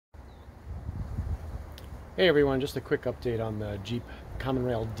Hey everyone, just a quick update on the Jeep Common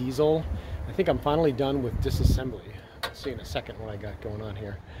Rail Diesel. I think I'm finally done with disassembly. I'll see in a second what I got going on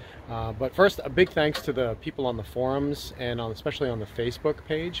here. But first, a big thanks to the people on the forums and especially on the Facebook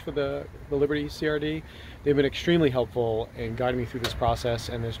page for the Liberty CRD. They've been extremely helpful in guiding me through this process,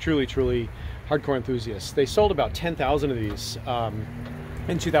 and there's truly hardcore enthusiasts. They sold about 10,000 of these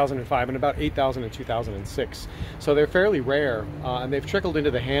in 2005 and about 8,000 in 2006. So they're fairly rare, and they've trickled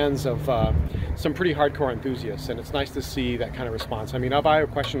into the hands of some pretty hardcore enthusiasts, and it's nice to see that kind of response. I mean, I'll buy a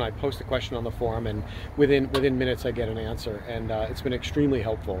question, I post a question on the forum, and within minutes I get an answer, and it's been extremely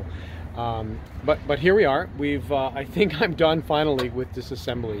helpful. But here we are. I think I'm done finally with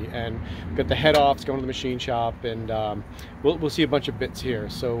disassembly, and got the head off. It's going to the machine shop, and we'll see a bunch of bits here.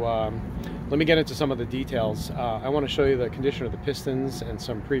 So let me get into some of the details. I want to show you the condition of the pistons and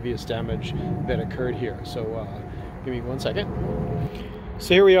some previous damage that occurred here. So give me 1 second.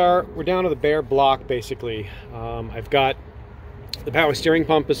 So here we are. We're down to the bare block basically. I've got the power steering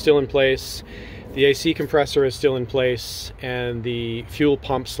pump is still in place. The AC compressor is still in place, and the fuel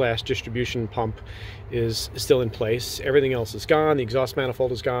pump / distribution pump is still in place. Everything else is gone. The exhaust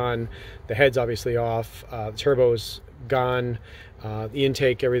manifold is gone. The head's obviously off. The turbo's gone. The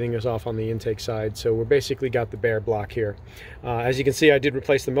intake, everything is off on the intake side. So we're basically got the bare block here. As you can see, I did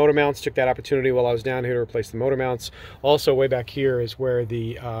replace the motor mounts. Took that opportunity while I was down here to replace the motor mounts. Also, way back here is where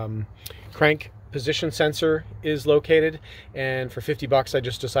the crank position sensor is located, and for 50 bucks I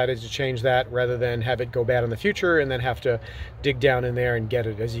just decided to change that rather than have it go bad in the future and then have to dig down in there and get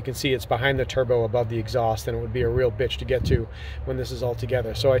it. As you can see, it's behind the turbo above the exhaust, and it would be a real bitch to get to when this is all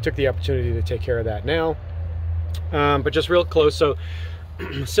together. So I took the opportunity to take care of that now. But just real close, so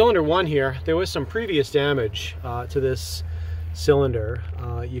cylinder 1 here, there was some previous damage to this cylinder.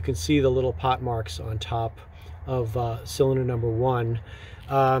 You can see the little pot marks on top of cylinder number 1.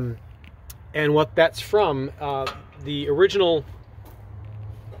 And what that's from, the original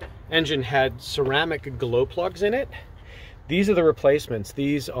engine had ceramic glow plugs in it. These are the replacements.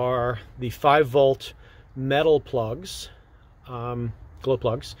 These are the 5-volt metal plugs, glow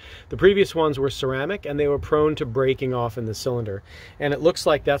plugs. The previous ones were ceramic, and they were prone to breaking off in the cylinder. And it looks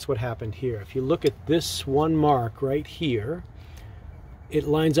like that's what happened here. If you look at this one mark right here, it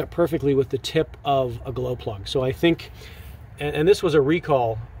lines up perfectly with the tip of a glow plug. So I think, and this was a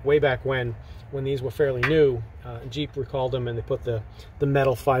recall way back when these were fairly new. Jeep recalled them, and they put the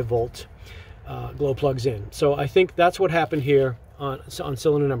metal 5-volt glow plugs in. So I think that's what happened here on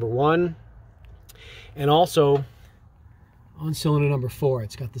cylinder number 1, and also on cylinder number 4.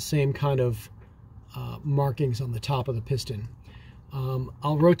 It's got the same kind of markings on the top of the piston.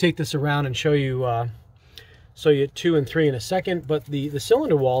 I'll rotate this around and show you 2 and 3 in a second, but the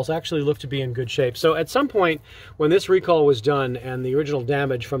cylinder walls actually look to be in good shape. So at some point when this recall was done and the original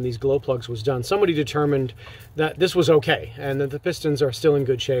damage from these glow plugs was done, somebody determined that this was okay and that the pistons are still in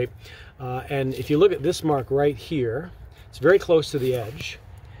good shape. And if you look at this mark right here, it's very close to the edge,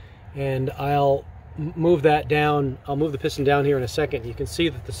 and I'll move that down. I'll move the piston down here in a second. You can see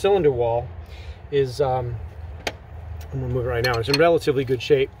that the cylinder wall is, I'm going to move it right now, it's in relatively good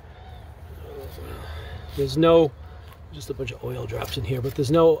shape. There's no, just a bunch of oil drops in here, but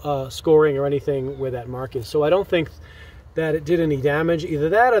there's no scoring or anything where that mark is. So I don't think that it did any damage. Either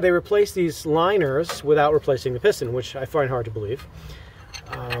that or they replaced these liners without replacing the piston, which I find hard to believe.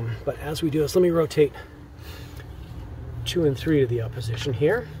 But as we do this, let me rotate 2 and 3 to the opposition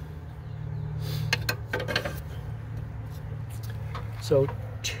here. So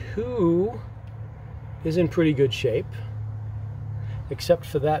 2 is in pretty good shape, except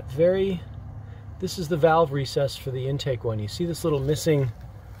for that this is the valve recess for the intake one. You see this little missing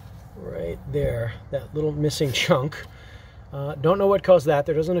right there, that little missing chunk. Don't know what caused that.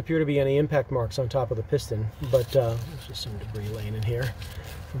 There doesn't appear to be any impact marks on top of the piston, but there's just some debris laying in here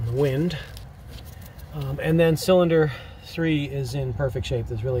from the wind. And then cylinder 3 is in perfect shape.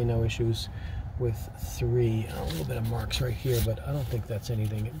 There's really no issues with 3. A little bit of marks right here, but I don't think that's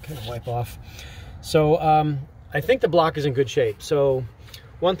anything. It can kind of wipe off. So I think the block is in good shape. So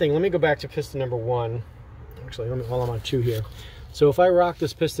one thing, let me go back to piston number 1. Actually, while I'm on 2 here. So if I rock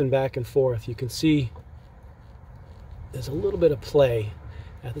this piston back and forth, you can see there's a little bit of play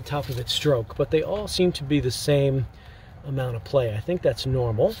at the top of its stroke, but they all seem to be the same amount of play. I think that's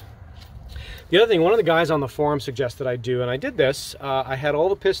normal. The other thing, one of the guys on the forum suggested I do, and I did this. I had all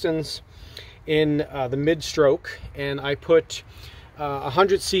the pistons in the mid-stroke, and I put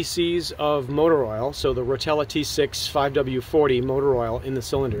 100 cc's of motor oil, so the Rotella T6 5W40 motor oil in the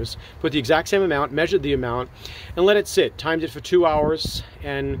cylinders. Put the exact same amount, measured the amount, and let it sit. Timed it for 2 hours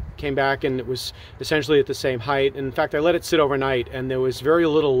and came back, and it was essentially at the same height. And in fact, I let it sit overnight, and there was very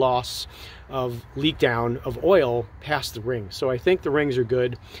little loss of leak down of oil past the ring. So I think the rings are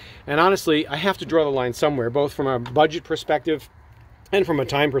good. And honestly, I have to draw the line somewhere, both from a budget perspective and from a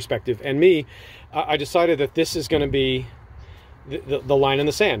time perspective. And I decided that this is going to be the line in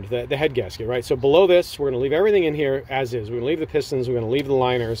the sand, the head gasket, right? So below this, we're going to leave everything in here as is. We're going to leave the pistons, we're going to leave the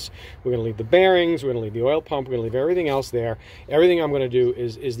liners, we're going to leave the bearings, we're going to leave the oil pump, we're going to leave everything else there. Everything I'm going to do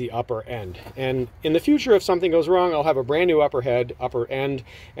is the upper end. And in the future, if something goes wrong, I'll have a brand new upper end,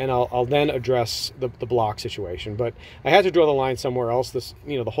 and I'll then address the block situation. But I had to draw the line somewhere else. This,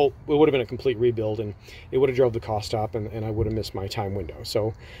 you know, it would have been a complete rebuild, and it would have drove the cost up, and I would have missed my time window.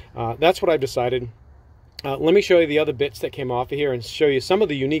 So that's what I've decided. Let me show you the other bits that came off of here and show you some of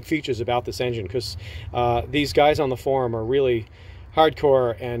the unique features about this engine, because these guys on the forum are really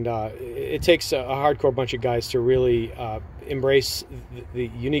hardcore, and it takes a hardcore bunch of guys to really embrace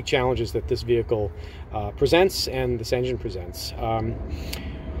the unique challenges that this vehicle presents and this engine presents.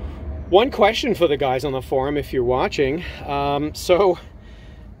 One question for the guys on the forum, if you're watching, let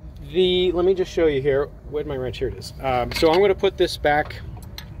me just show you here. Where'd my wrench? Here it is. So I'm going to put this back.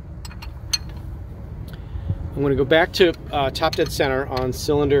 I'm going to go back to top dead center on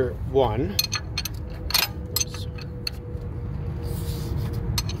cylinder 1. Oops.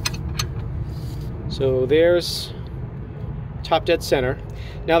 So there's top dead center.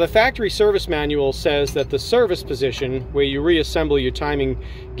 Now the factory service manual says that the service position, where you reassemble your timing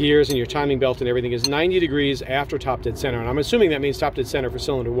gears and your timing belt and everything, is 90 degrees after top dead center. And I'm assuming that means top dead center for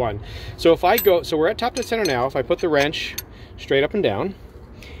cylinder 1. So if I go, so we're at top dead center now. If I put the wrench straight up and down,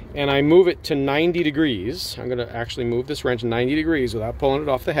 and I move it to 90 degrees. I'm going to actually move this wrench 90 degrees without pulling it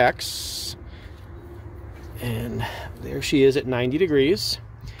off the hex. And there she is at 90 degrees.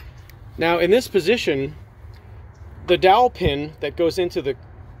 Now in this position, the dowel pin that goes into the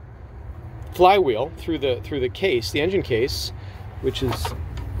flywheel through the case, the engine case, which is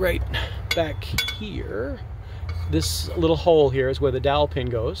right back here. This little hole here is where the dowel pin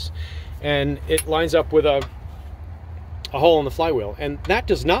goes, and it lines up with a hole in the flywheel, and that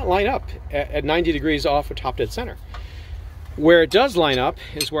does not line up at 90 degrees off of top dead center. Where it does line up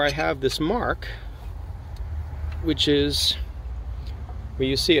is where I have this mark, which is where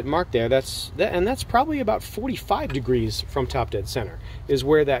you see it marked there. And that's probably about 45 degrees from top dead center is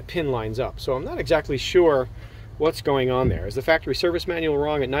where that pin lines up. So I'm not exactly sure what's going on there. Is the factory service manual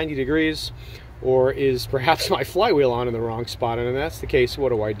wrong at 90 degrees, or is perhaps my flywheel on in the wrong spot? And if that's the case, what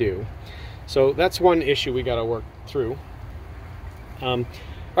do I do? So that's one issue we got to work through. All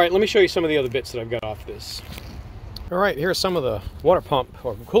right, let me show you some of the other bits that I've got off this. All right, here's some of the water pump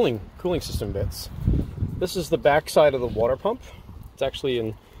or cooling system bits. This is the back side of the water pump. It's actually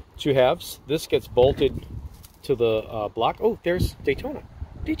in 2 halves. This gets bolted to the block. Oh, there's Daytona.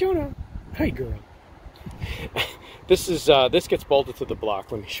 Daytona, hey girl. This gets bolted to the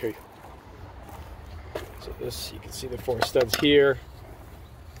block. Let me show you. So this, you can see the 4 studs here.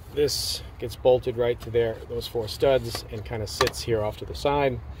 This gets bolted right to there, those 4 studs, and kind of sits here off to the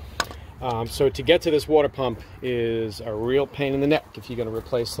side. So to get to this water pump is a real pain in the neck if you're going to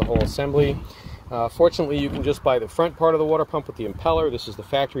replace the whole assembly. Fortunately, you can just buy the front part of the water pump with the impeller. This is the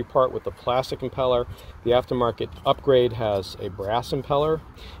factory part with the plastic impeller. The aftermarket upgrade has a brass impeller.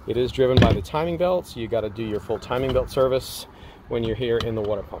 It is driven by the timing belt, so you got to do your full timing belt service when you're here in the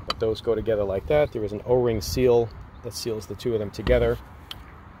water pump. But those go together like that. There is an O-ring seal that seals the 2 of them together.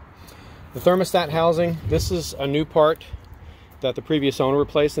 The thermostat housing, this is a new part that the previous owner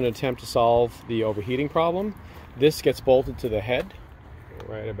replaced in an attempt to solve the overheating problem. This gets bolted to the head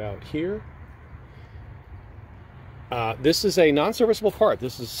right about here. This is a non-serviceable part.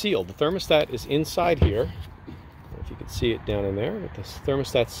 This is sealed. The thermostat is inside here. I don't know if you can see it down in there, but this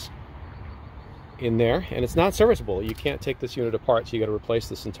thermostat's in there, and it's not serviceable. You can't take this unit apart, so you got to replace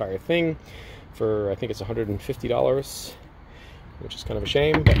this entire thing for, I think it's $150. Which is kind of a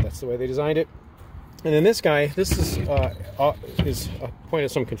shame, but that's the way they designed it. And then this guy, this is a point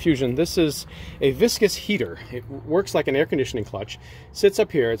of some confusion. This is a viscous heater. It works like an air conditioning clutch. Sits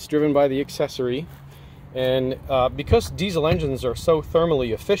up here. It's driven by the accessory. And because diesel engines are so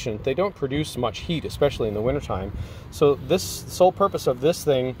thermally efficient, they don't produce much heat, especially in the wintertime. So this sole purpose of this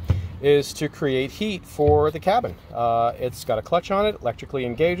thing is to create heat for the cabin. It's got a clutch on it, electrically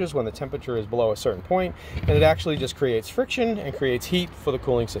engages when the temperature is below a certain point, and it actually just creates friction and creates heat for the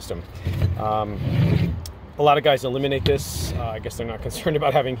cooling system. A lot of guys eliminate this. I guess they're not concerned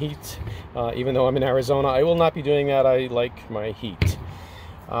about having heat. Even though I'm in Arizona, I will not be doing that. I like my heat.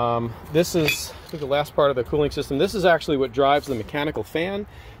 This is, I think, the last part of the cooling system. This is actually what drives the mechanical fan.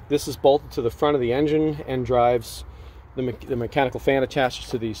 This is bolted to the front of the engine and drives the mechanical fan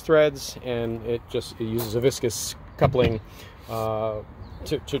attached to these threads, and it uses a viscous coupling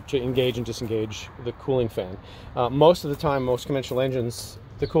to engage and disengage the cooling fan. Most of the time, most conventional engines,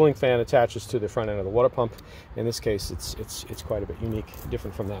 the cooling fan attaches to the front end of the water pump. In this case, it's quite a bit unique,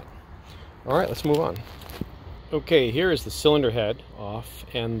 different from that. All right, let's move on. Okay, here is the cylinder head off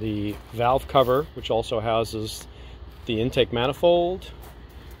and the valve cover, which also houses the intake manifold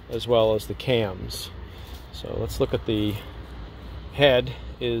as well as the cams. So let's look at the head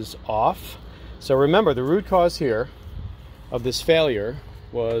is off. So remember, the root cause here of this failure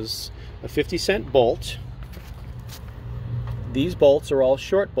was a 50-cent bolt. These bolts are all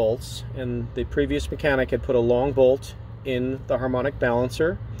short bolts, and the previous mechanic had put a long bolt in the harmonic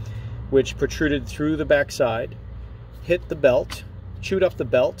balancer, which protruded through the backside, hit the belt, chewed up the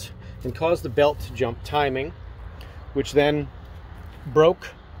belt, and caused the belt to jump timing, which then broke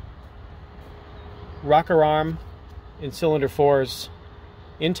rocker arm in cylinder 4's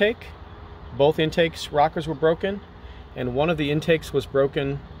intake. Both intakes, rockers were broken, and one of the intakes was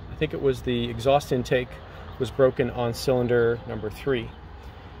broken. I think it was the exhaust intake was broken on cylinder number 3.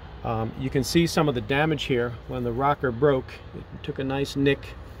 You can see some of the damage here. When the rocker broke, it took a nice nick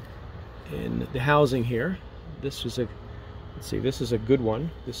in the housing here. This was a, let's see, this is a good one.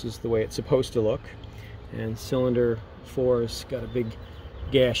 This is the way it's supposed to look. And cylinder 4's got a big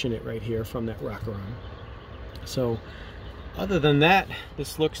gash in it right here from that rocker arm. So other than that,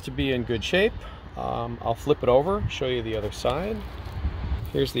 this looks to be in good shape. I'll flip it over, show you the other side.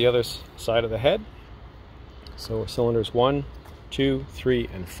 Here's the other side of the head. So cylinders 1, 2, 3,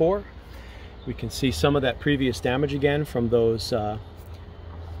 and 4. We can see some of that previous damage again from those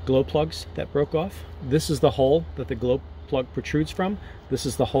glow plugs that broke off. This is the hole that the glow plug protrudes from. This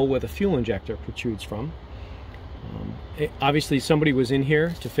is the hole where the fuel injector protrudes from. Obviously somebody was in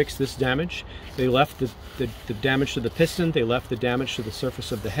here to fix this damage. They left the damage to the piston, they left the damage to the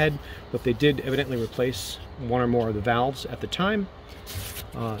surface of the head, but they did evidently replace one or more of the valves at the time.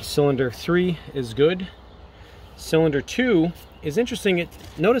 Cylinder 3 is good. Cylinder 2 is interesting.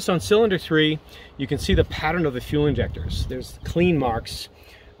 Notice on cylinder 3 you can see the pattern of the fuel injectors. There's clean marks,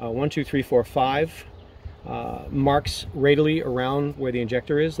 1, 2, 3, 4, 5 marks radially around where the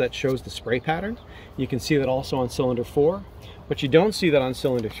injector is. That shows the spray pattern. You can see that also on cylinder 4, but you don't see that on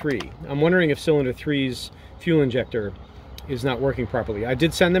cylinder 3. I'm wondering if cylinder 3's fuel injector is not working properly. I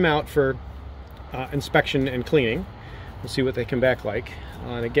did send them out for inspection and cleaning. We'll see what they come back like.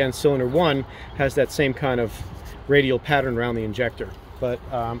 And again, cylinder 1 has that same kind of radial pattern around the injector. But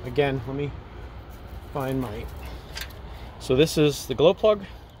again, let me find my... So this is the glow plug.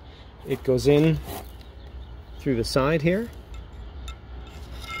 It goes in through the side here,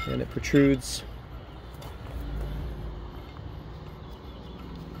 and it protrudes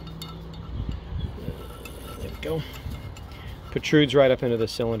there we go, protrudes right up into the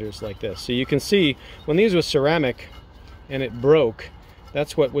cylinders like this. So you can see when these were ceramic and it broke,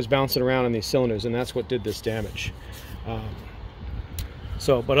 that's what was bouncing around in these cylinders, and that's what did this damage.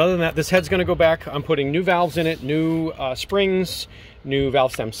 But other than that, this head's going to go back. I'm putting new valves in it, new springs, new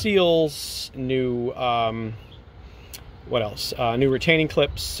valve stem seals, new what else? New retaining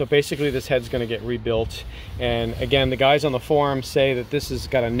clips. So basically this head's going to get rebuilt. And again, the guys on the forum say that this has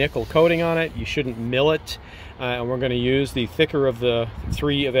got a nickel coating on it. You shouldn't mill it. And we're going to use the thicker of the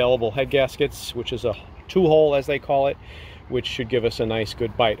 3 available head gaskets, which is a 2-hole as they call it, which should give us a nice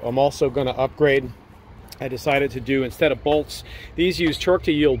good bite. I'm also going to upgrade. I decided to do, instead of bolts, these use torque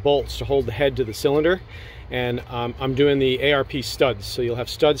to yield bolts to hold the head to the cylinder. And I'm doing the ARP studs. So you'll have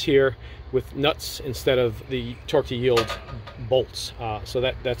studs here with nuts instead of the torque to yield bolts. So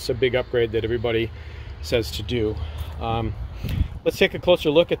that's a big upgrade that everybody says to do. Let's take a closer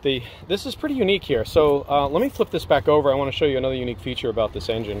look at this is pretty unique here. So let me flip this back over. I want to show you another unique feature about this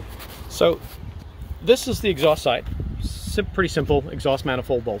engine. So this is the exhaust side. Pretty simple exhaust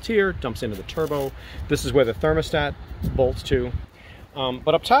manifold bolt here, dumps into the turbo. This is where the thermostat bolts to.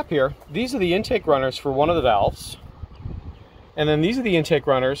 But up top here, these are the intake runners for one of the valves. And then these are the intake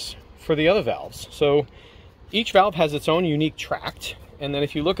runners for the other valves. So each valve has its own unique tract. And then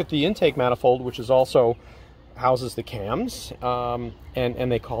if you look at the intake manifold, which is also houses the cams,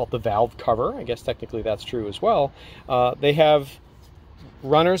 and they call it the valve cover, I guess technically that's true as well, they have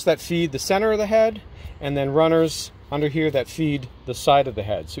runners that feed the center of the head, and then runners under here that feed the side of the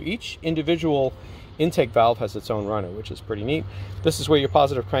head. So each individual intake valve has its own runner, which is pretty neat. This is where your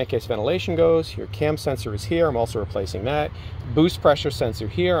positive crankcase ventilation goes. Your cam sensor is here. I'm also replacing that. Boost pressure sensor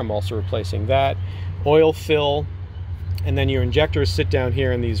here. I'm also replacing that. Oil fill. And then your injectors sit down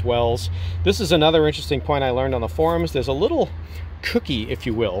here in these wells. This is another interesting point I learned on the forums. There's a little cookie, if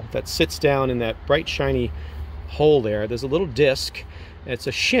you will, that sits down in that bright shiny hole there. There's a little disc. It's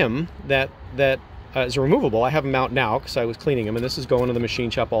a shim that is removable. I have them out now because I was cleaning them, and this is going to the machine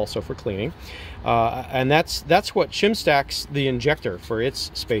shop also for cleaning. And that's what shim stacks the injector for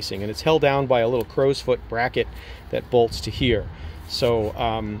its spacing, and it's held down by a little crow's foot bracket that bolts to here. So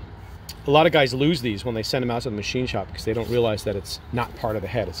a lot of guys lose these when they send them out to the machine shop because they don't realize that it's not part of the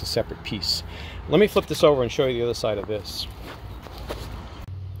head. It's a separate piece. Let me flip this over and show you the other side of this.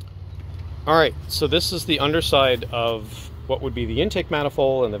 All right, so this is the underside of what would be the intake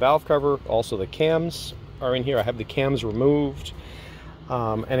manifold and the valve cover. Also the cams are in here. I have the cams removed.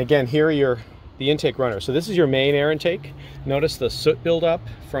 And again, here are the intake runner. So this is your main air intake. Notice the soot buildup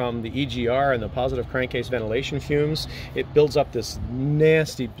from the EGR and the positive crankcase ventilation fumes. It builds up this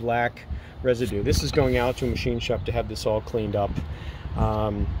nasty black residue. This is going out to a machine shop to have this all cleaned up.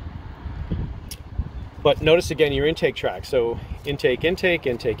 But notice again your intake track. So intake, intake,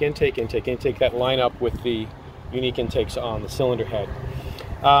 intake, intake, intake, intake, that line up with the unique intakes on the cylinder head.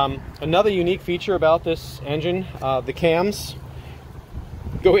 Another unique feature about this engine, the cams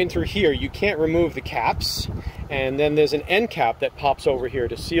go in through here. You can't remove the caps, and then there's an end cap that pops over here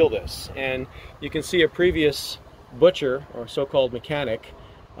to seal this. And you can see a previous butcher or so-called mechanic,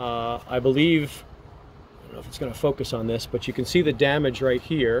 I believe, I don't know if it's going to focus on this, but you can see the damage right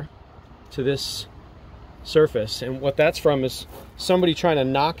here to this surface, and what that's from is somebody trying to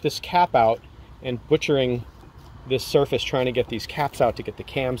knock this cap out and butchering this surface, trying to get these caps out to get the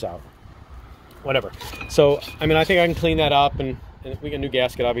cams out. Whatever. So I mean, I think I can clean that up, and we get a new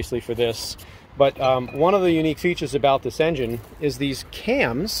gasket obviously for this. But one of the unique features about this engine is these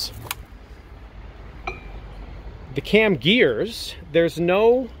cams, the cam gears. There's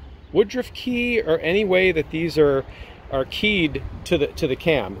no Woodruff key or any way that these are keyed to the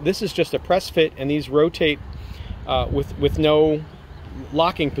cam. This is just a press fit, and these rotate with no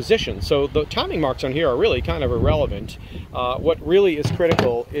locking position. So the timing marks on here are really kind of irrelevant. What really is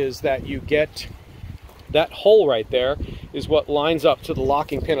critical is that you get that hole right there is what lines up to the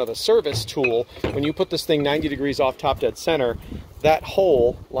locking pin of the service tool. When you put this thing 90 degrees off top dead center, that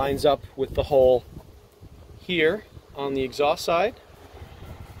hole lines up with the hole here on the exhaust side,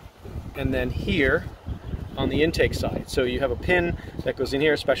 and then here on the intake side. So you have a pin that goes in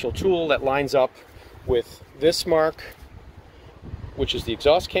here, a special tool that lines up with this mark, which is the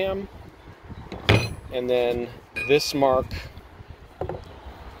exhaust cam, and then this mark,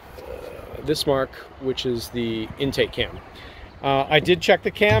 which is the intake cam. I did check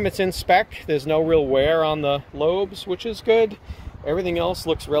the cam, it's in spec. There's no real wear on the lobes, which is good. Everything else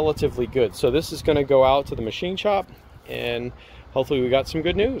looks relatively good. So this is going to go out to the machine shop, and hopefully we got some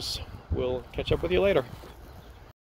good news. We'll catch up with you later.